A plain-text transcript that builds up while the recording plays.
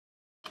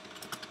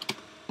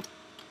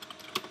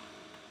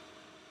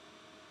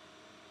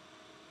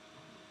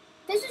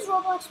This is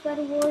Roblox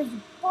Bedwars,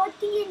 but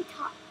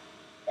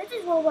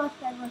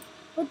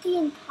the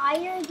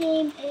entire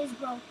game is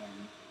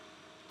broken.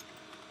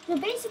 So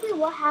basically,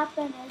 what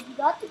happened is we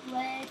got the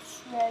glitch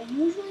where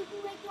usually we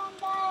can make it on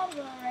that,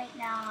 but right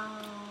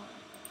now,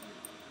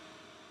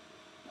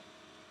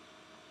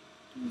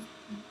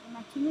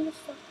 my teammate is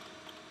still.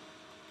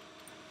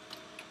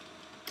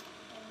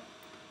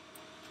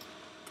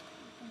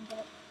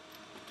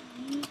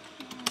 We can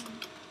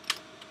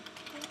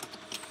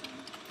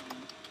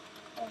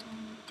put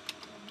something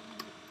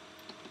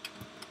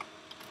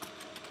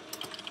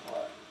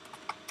for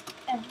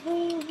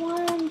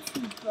everyone to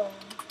go.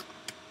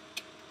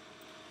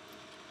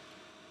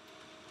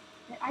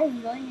 I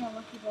really need a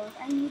lucky block.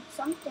 I need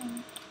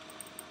something.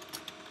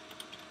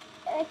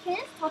 I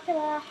can't talk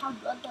about how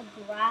good the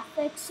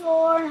graphics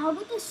are and how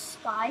good the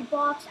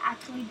skybox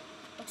actually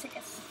looks like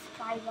a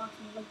skybox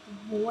with like the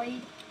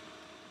void.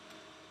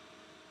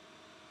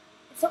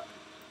 So,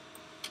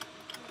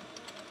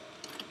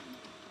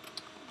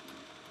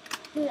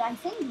 dude, I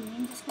think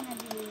green's just gonna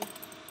be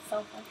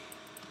selfish.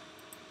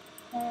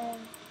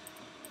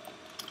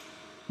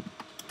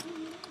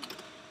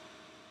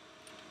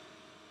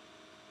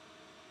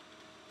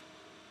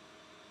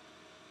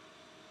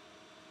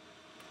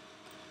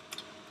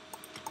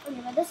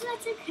 Okay, but this is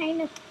actually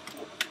kind of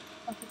cool.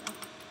 Okay, go.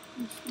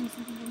 Give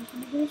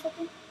me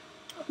something.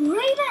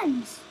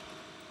 Ravens!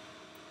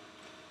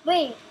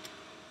 Wait.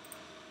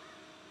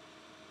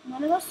 I'm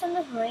gonna go send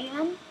this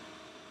Raven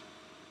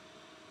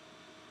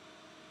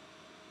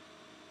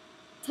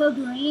to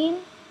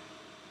green.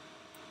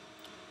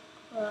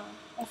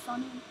 That's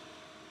funny.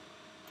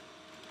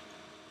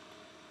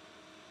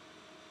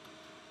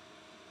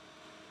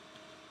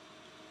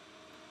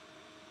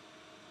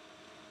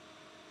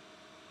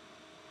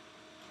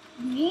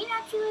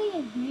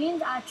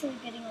 Green's actually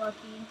getting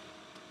lucky.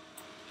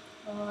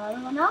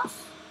 Everyone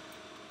else?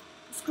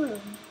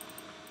 Screwed.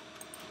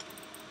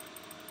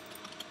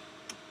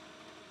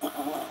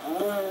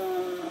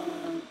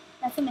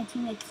 That's what my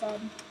teammate said.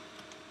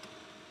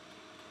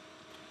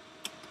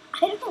 I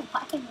don't know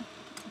why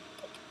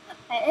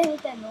I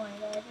hate that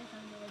noise. I just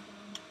sound really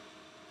dumb.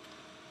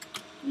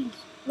 Please,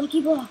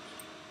 lucky block.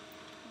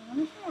 Let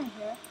me try right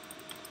here.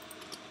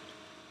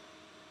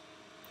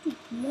 Dude,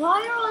 why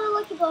are all the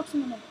lucky blocks in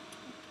the middle?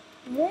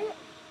 Where? What's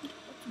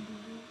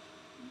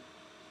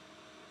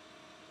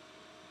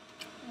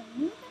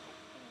blue?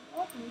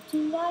 That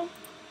routine guy?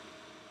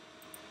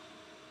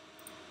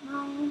 No.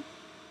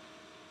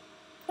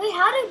 Wait,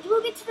 how did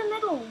blue get to the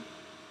middle?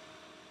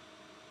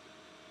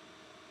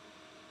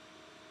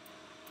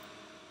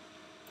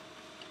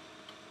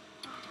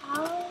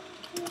 How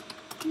did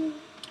you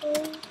go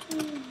to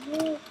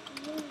blue?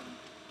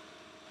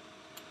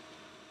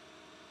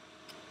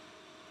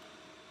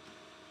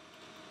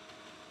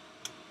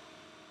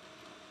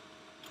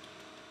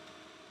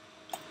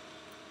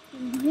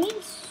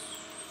 Green's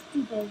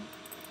stupid.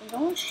 They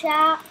don't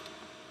shout.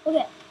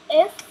 Okay,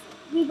 if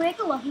we break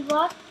a lucky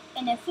block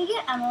and if we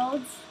get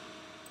emeralds,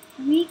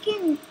 we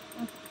can.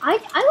 I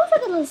wish I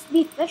could just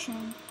be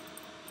fishing.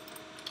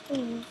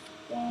 Please,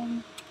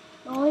 then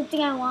the only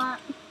thing I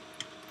want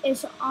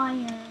is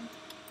iron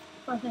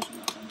for fishing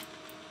weapon.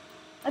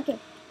 Okay,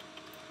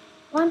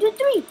 1, 2,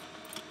 3.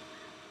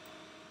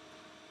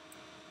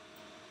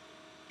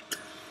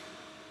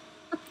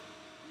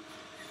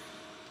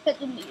 But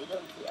then you don't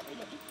see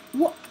everything.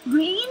 What?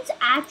 Green's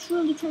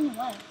actually turning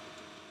away.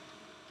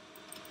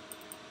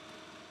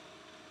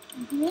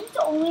 Green's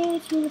the only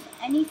team with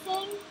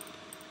anything.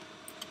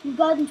 We've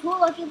gotten 2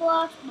 lucky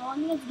blocks. The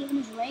only thing it's given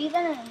is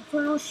Raven and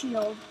Infernal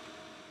Shield.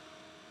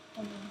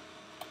 But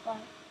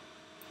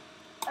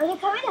are they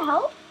coming to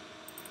help?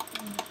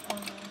 Oh,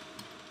 no.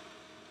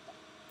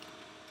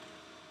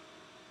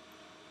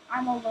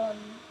 I'm alone.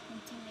 My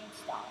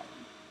teammates died.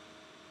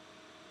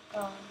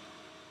 Oh.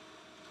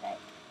 Right.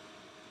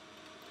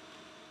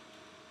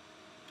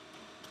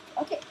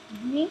 Okay,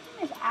 green team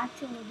is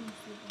actually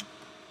defeated.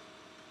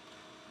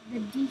 The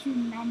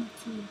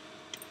dehumanity.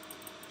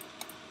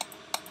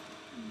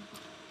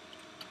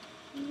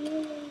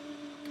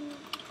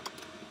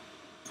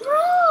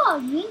 Bro,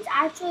 green's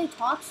actually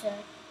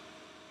toxic.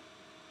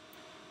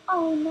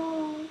 Oh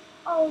no!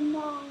 Oh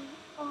no!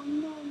 Oh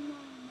no! No!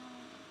 No!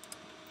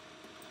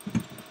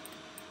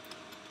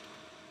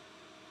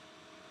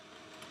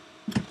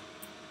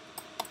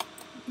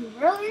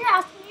 Really, you're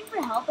asking me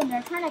for help, and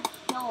they're trying to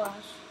kill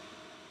us.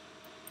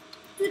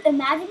 Dude,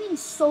 imagine being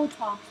so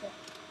toxic.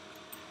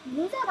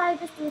 Who's that guy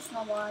just threw a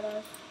snowball at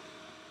us?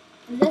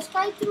 This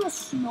guy threw a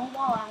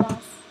snowball at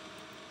us.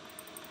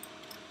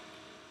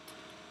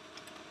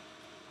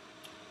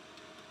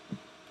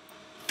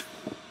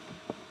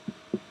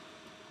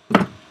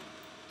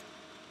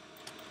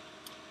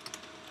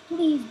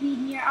 Please be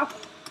near. Oh,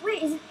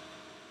 wait, is it?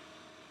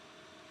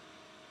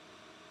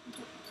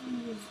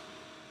 Please.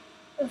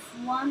 If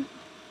one.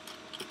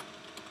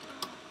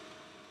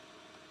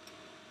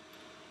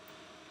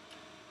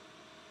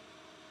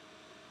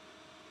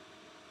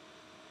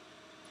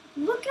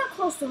 Look how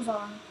close those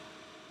are.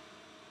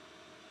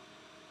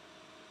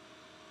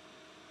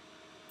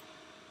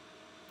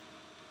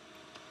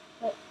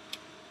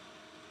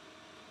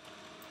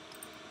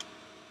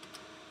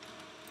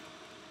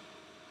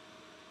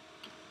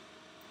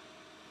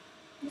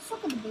 Let's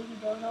look at the baby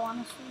dodo,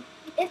 honestly.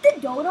 If the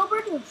dodo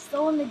bird was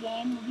still in the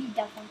game, we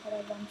definitely could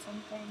have done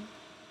something.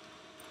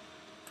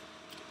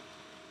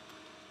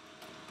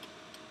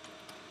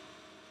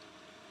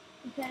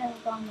 We could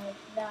have gone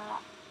like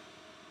that.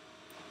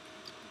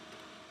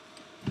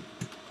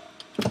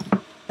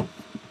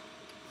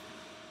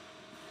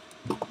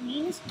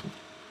 Please.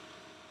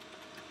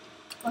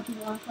 Lucky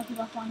block,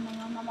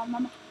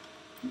 one.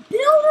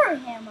 Builder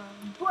hammer,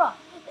 bruh.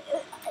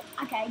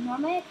 Okay,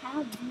 normally I kind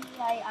of do,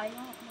 I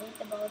don't hate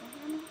the builder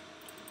hammer.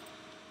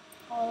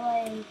 Or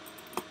like,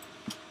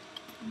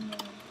 no.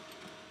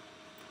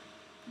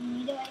 You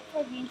need to wait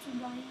for green to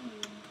go in.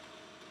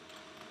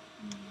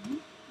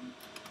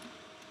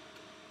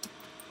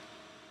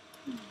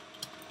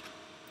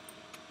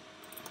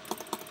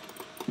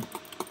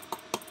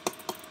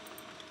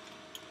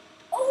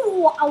 Oh,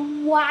 wow.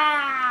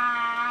 Wow.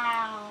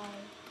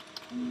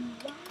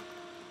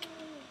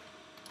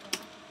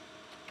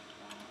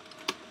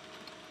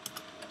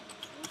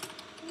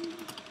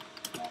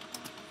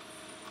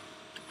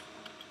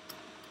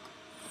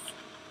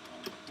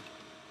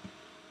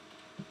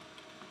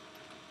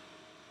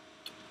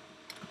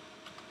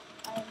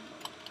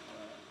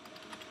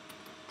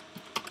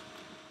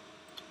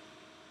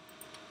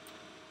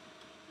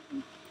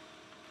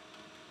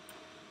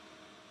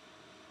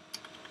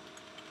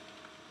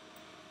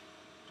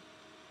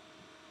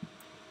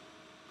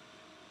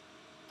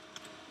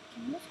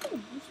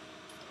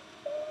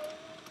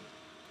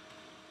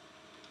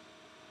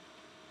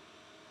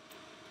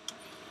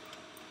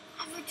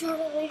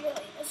 Really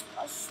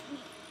disgust me.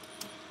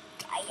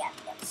 I get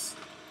this.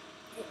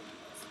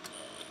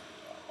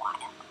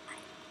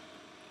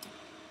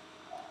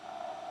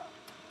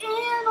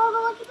 And all the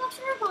lucky blocks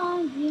are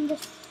gone. Green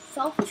just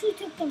selfishly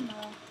took them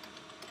all.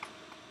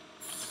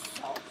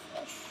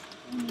 Selfish.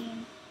 I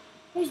mean,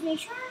 please make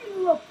sure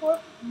you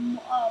report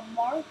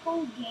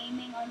Marco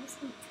Gaming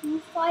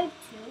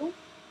 _252.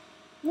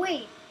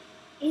 Wait,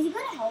 is he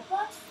gonna help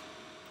us?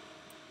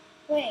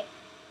 Wait.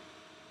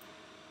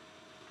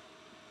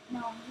 No,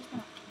 I'm just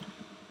gonna.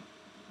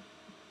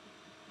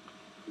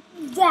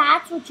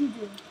 That's what you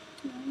do.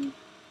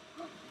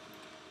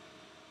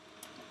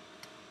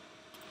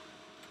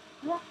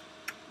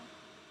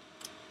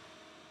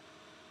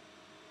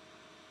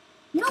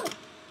 No!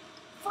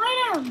 Fight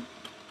him!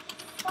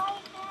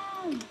 Fight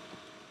him!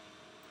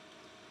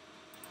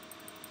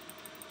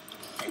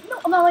 No,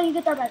 I'm not letting you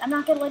get the bed. I'm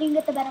not gonna let him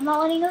get the bed. I'm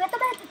not letting him get the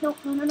bed.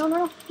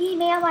 No. He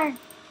may have iron.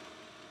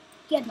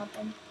 He had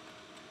nothing.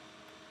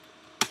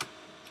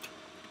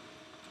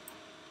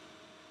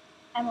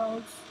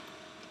 Emeralds.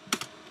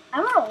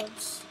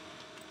 Emeralds.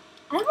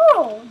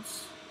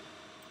 Emeralds.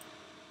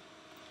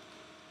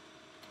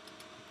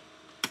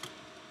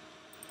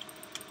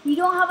 We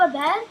don't have a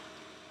bed?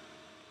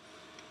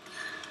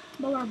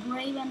 But we're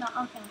brave enough.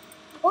 Okay.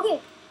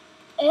 Okay.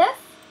 If.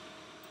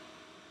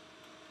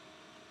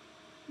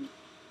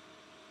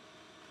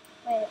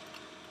 Wait.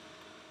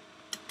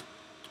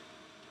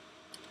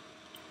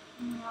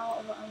 Now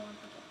I want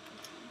to get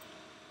this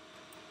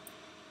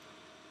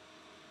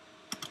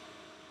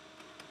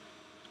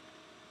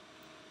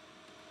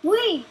one.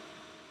 Wait.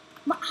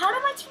 How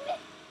did my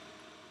teammate?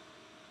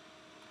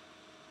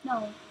 No.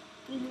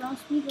 Please don't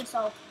speak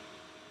yourself.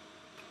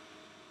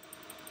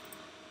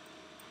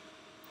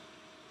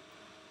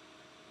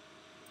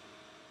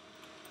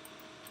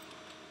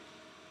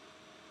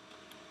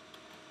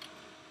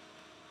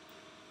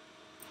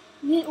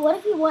 What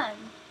if we won?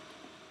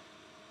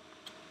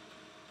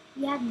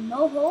 We had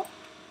no hope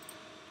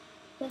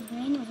because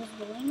green was just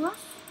bullying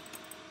us.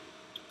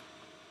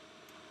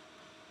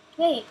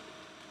 Wait,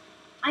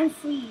 I'm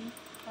free.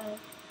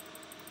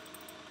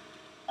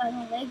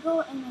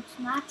 Lego in its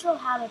natural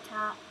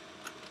habitat.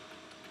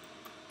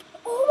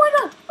 Oh my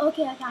god!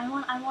 Okay. I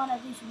want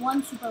at least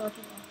one super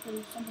lucky one,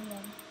 please. Something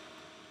good.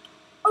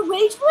 A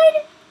rage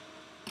blade?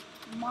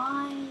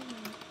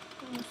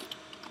 Please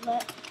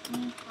let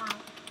me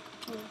have.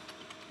 Please.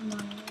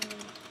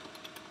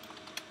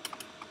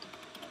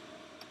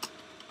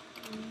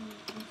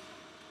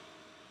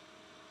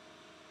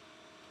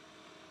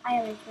 I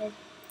already did.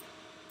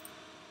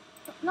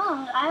 No,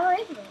 I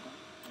already did.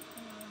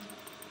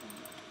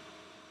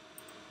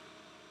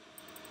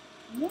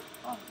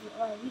 Oh,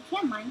 we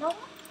can't mine that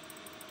one?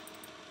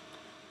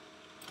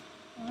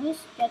 Let me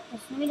just get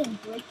this. Let me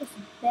just break this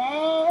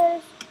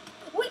bed.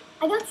 Wait,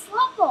 I got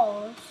slot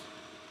balls.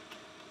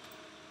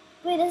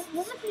 Wait, this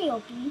is pretty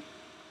OP.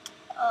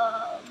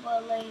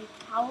 But like,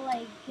 how will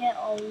I get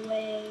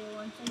away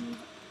once I use it?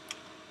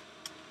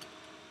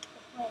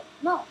 Wait,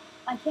 no,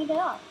 I can't get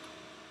up.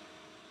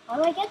 How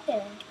do I get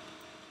there?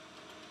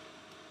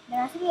 There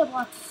has to be a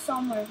block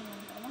somewhere.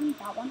 I want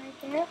that one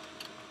right there.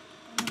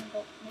 I'm gonna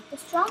go make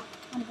this jump.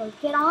 I'm gonna go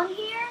get on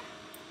here.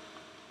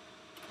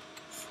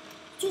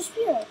 Two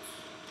spirits.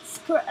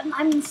 Scripts.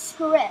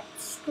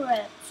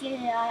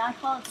 Yeah, I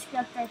call it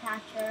script or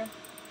catcher.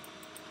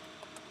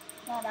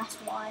 Yeah, that's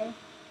why.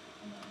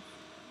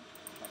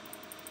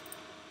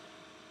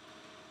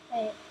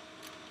 Wait.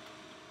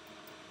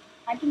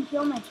 I can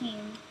heal my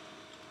team.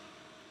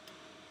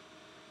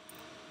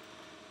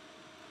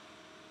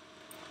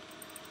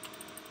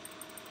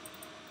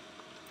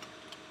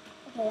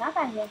 Okay, that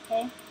guy's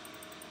okay.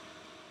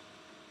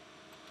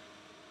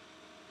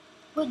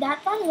 Wait, that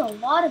is a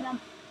lot of them.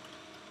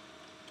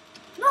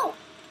 No!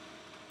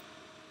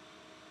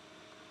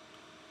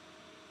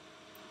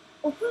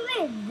 Hopefully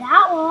it's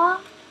that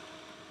long.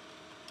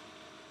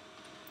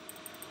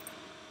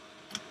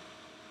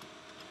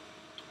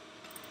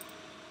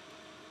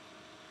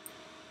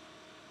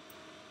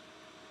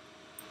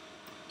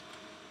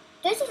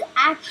 This is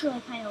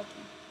actually kind of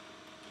open.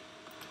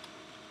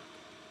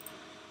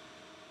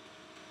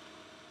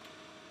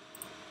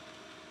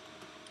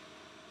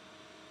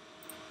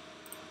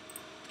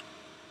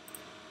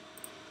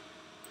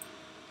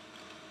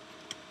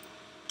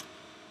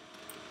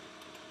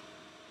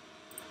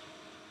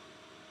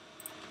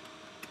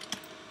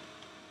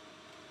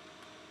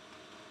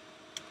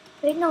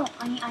 Wait, no,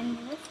 I need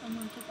this. I'm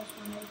gonna take this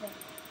one right there.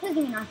 Please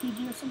give me an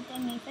RPG or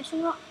something. Maybe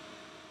fishing rod.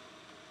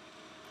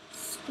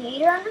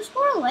 Skater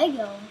underscore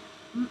Lego.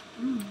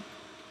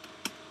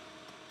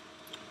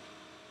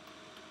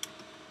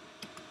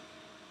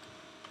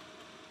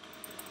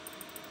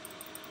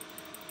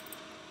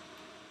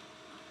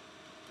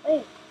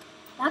 Wait,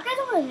 that guy's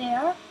over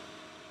there.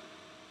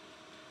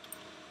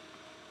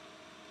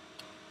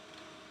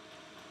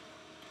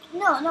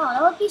 No,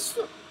 that would be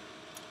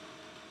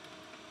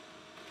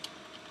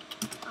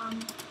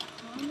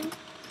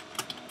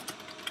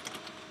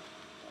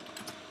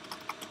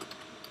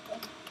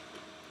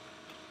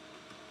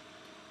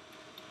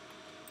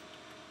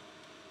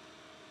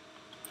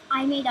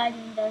I may die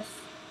doing this.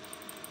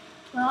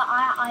 Well,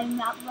 I'm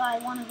not. Well, I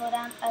want to go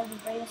down as the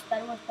greatest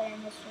Bedwars player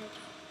in history.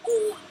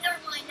 Oh, never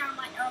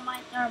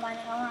mind.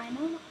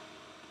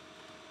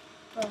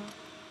 Bro.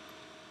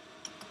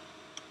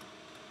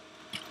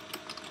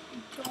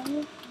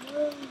 Don't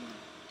worry.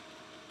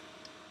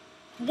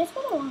 You just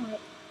go the wrong way.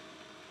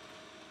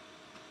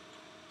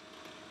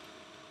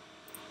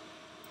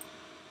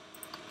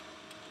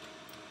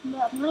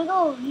 Yeah, I'm gonna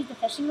go use the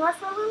fishing rod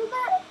for a little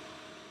bit.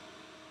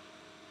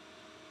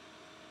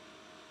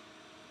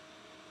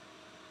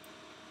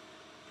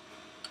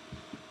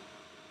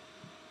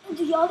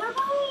 The other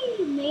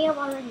guy may have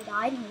already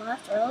died and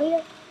left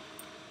earlier.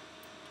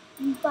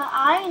 But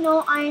I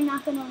know I'm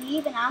not gonna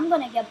leave and I'm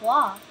gonna get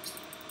blocked.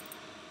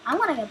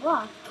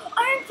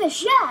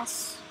 Ironfish,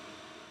 yes!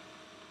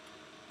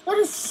 That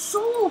is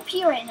so OP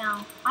right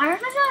now.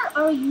 Ironfish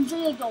are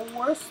usually like the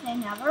worst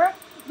thing ever,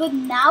 but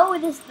now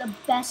it is the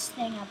best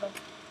thing ever.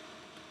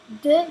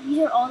 These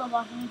are all the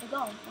blocks I need to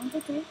go. 1, 2,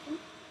 3, 4.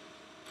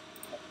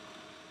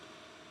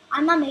 I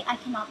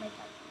cannot make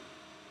that.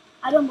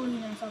 I don't believe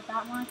in myself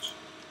that much.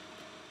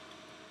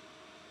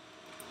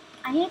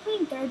 I need to play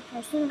in third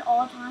person at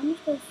all times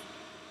because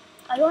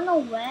I don't know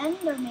when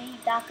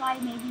that guy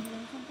may be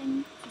doing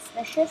something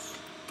suspicious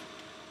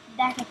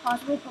that could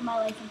possibly put my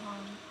life in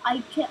harm.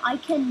 I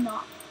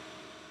cannot.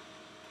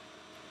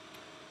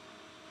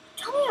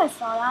 Tell me I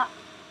saw that.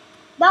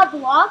 That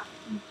block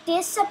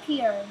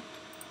disappeared.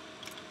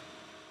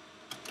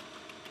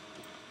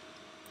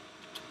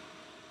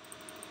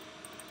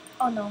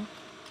 Oh no.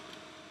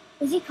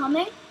 Is he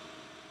coming?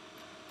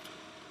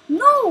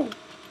 No!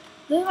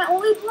 Those are my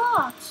only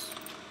blocks.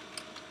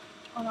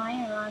 Oh no, I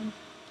need to run.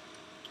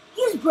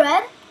 He has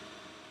bread?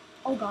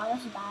 Oh god,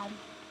 that's bad.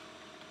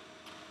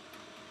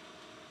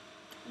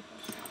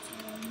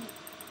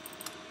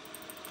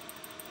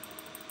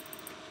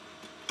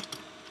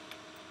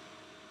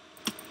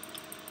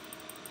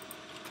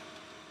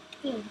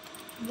 Dude,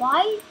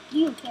 why do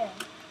you care?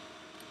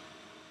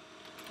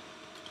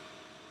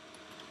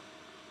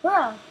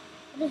 Bruh,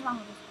 what is wrong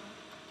with this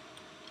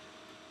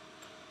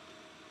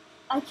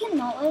guy? I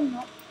cannot let him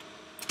know.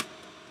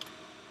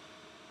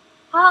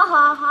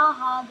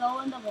 Ha,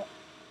 go in the boat.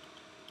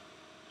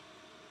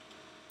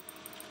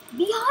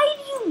 Behind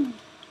you!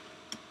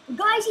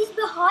 Guys, he's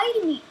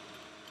behind me.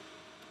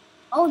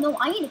 Oh no,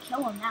 I need to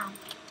kill him now.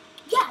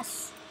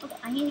 Yes! Okay,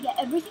 I need to get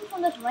everything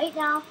from this right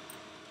now.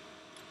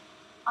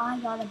 I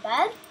got a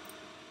bed.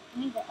 I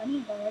need to get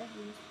rid of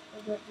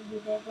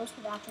these. Those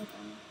could actually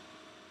kill me.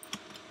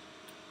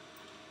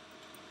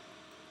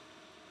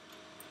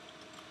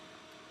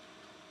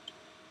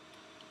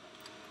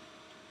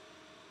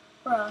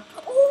 Bruh.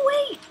 Oh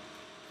wait!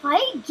 If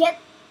I get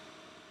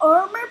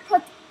armor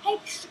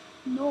protection.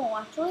 No,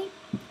 actually.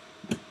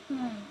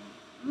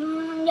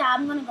 Yeah,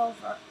 I'm gonna go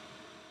for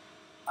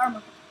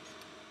armor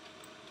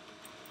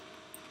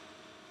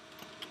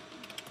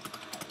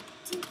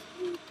protection. Did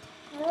you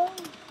tell him?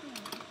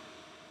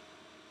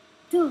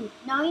 Dude,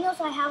 now he knows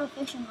I have a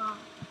fishing rod.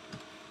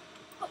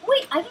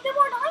 Wait, I can get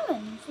more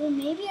diamonds. So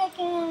maybe I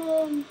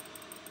can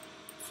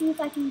see if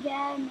I can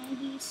get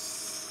maybe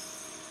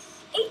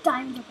 8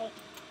 diamonds.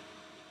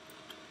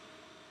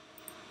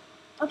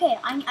 Okay,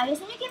 I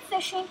just need to keep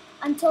fishing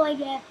until I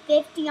get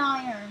 50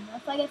 iron.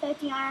 If I get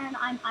 50 iron,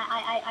 I'm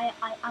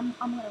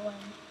gonna win.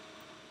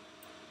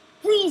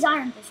 Please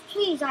ironfish,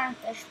 please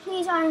ironfish,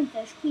 please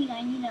ironfish, please.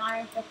 I need an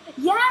ironfish.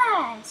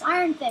 Yes,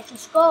 ironfish.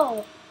 Let's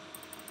go.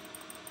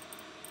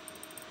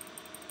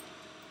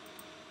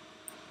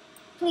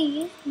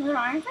 Please, another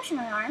ironfish,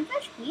 another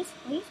ironfish. Please,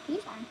 please,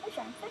 please, ironfish,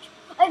 ironfish.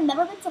 I've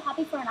never been so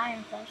happy for an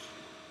ironfish.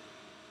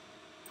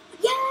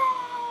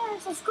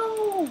 Yes, let's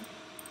go.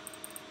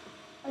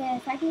 Okay,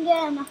 if I can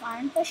get enough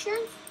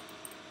ironfishes.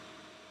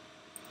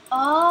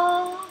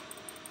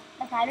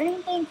 Like I don't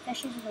even think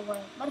fishes is a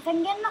word, but if I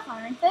can get enough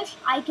ironfish,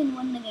 I can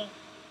win the game.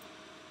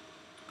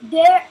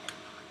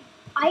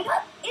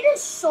 It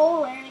is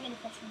so rare to get a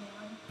fish in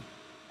one.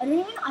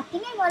 I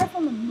think I got it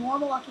from a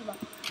normal lucky luck.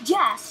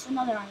 Yes,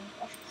 another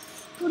ironfish.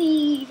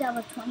 Please have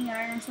a 20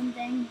 iron or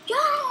something.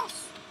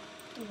 Yes!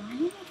 Why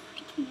did I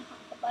freaking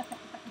have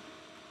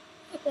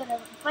a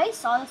If I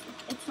saw this,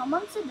 if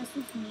someone said this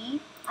was me,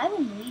 I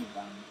would leave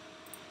them.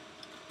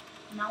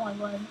 Now I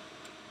would.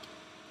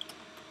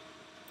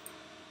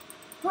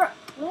 Bro,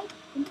 what?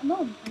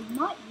 No,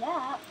 not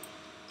yet.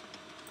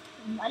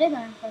 I did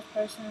that in first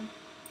person.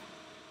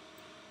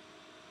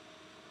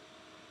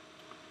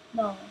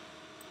 No.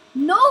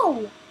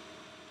 No!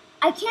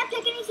 I can't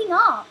pick anything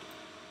up.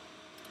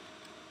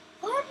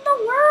 What in the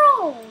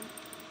world?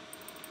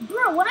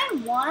 Bro, when I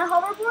want a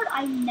hoverboard,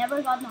 I've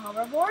never gotten a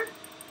hoverboard.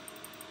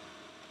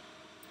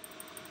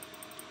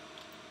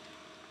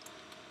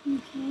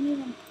 You can't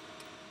even...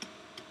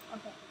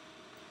 Okay.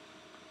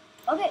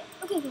 Okay.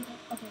 I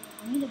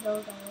need to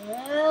build a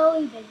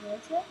really big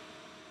airship.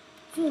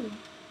 Dude.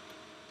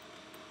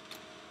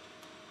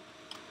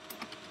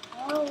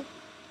 Oh.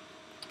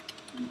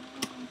 No.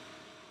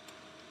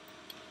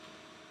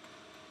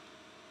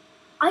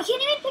 I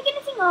can't even pick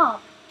anything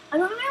up. I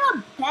don't even have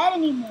a bed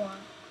anymore.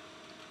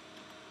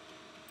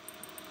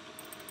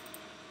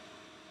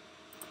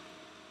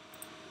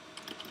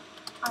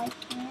 I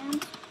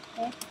can't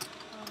pick up.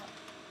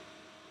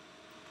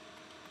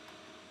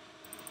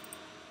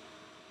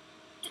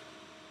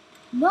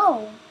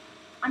 No,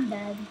 I'm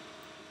dead.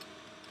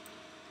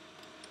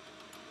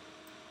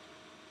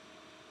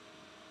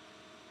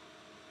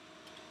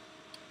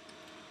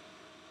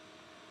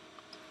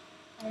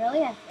 I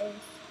really have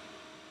faith.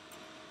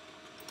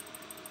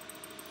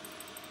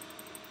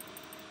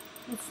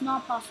 It's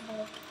not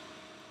possible.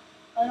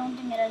 I don't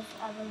think it is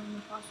ever going to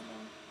be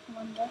possible to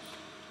win this.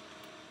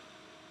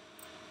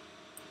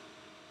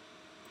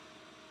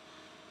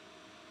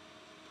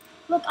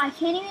 Look, I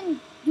can't even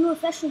do a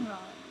fishing rod.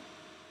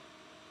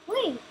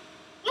 Wait,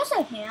 yes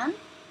I can.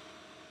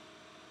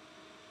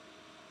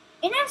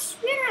 In a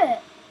spirit.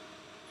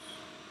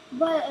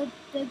 But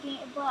the game,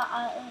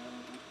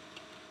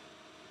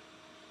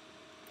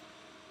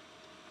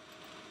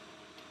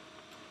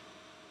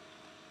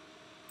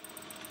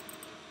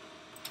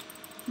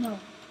 no.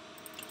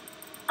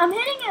 I'm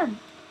hitting him.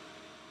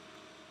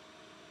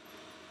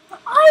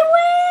 I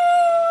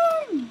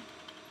win!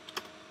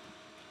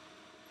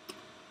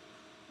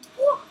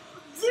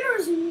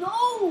 There's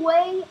no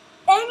way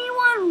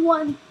anyone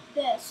won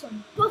this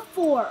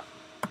before.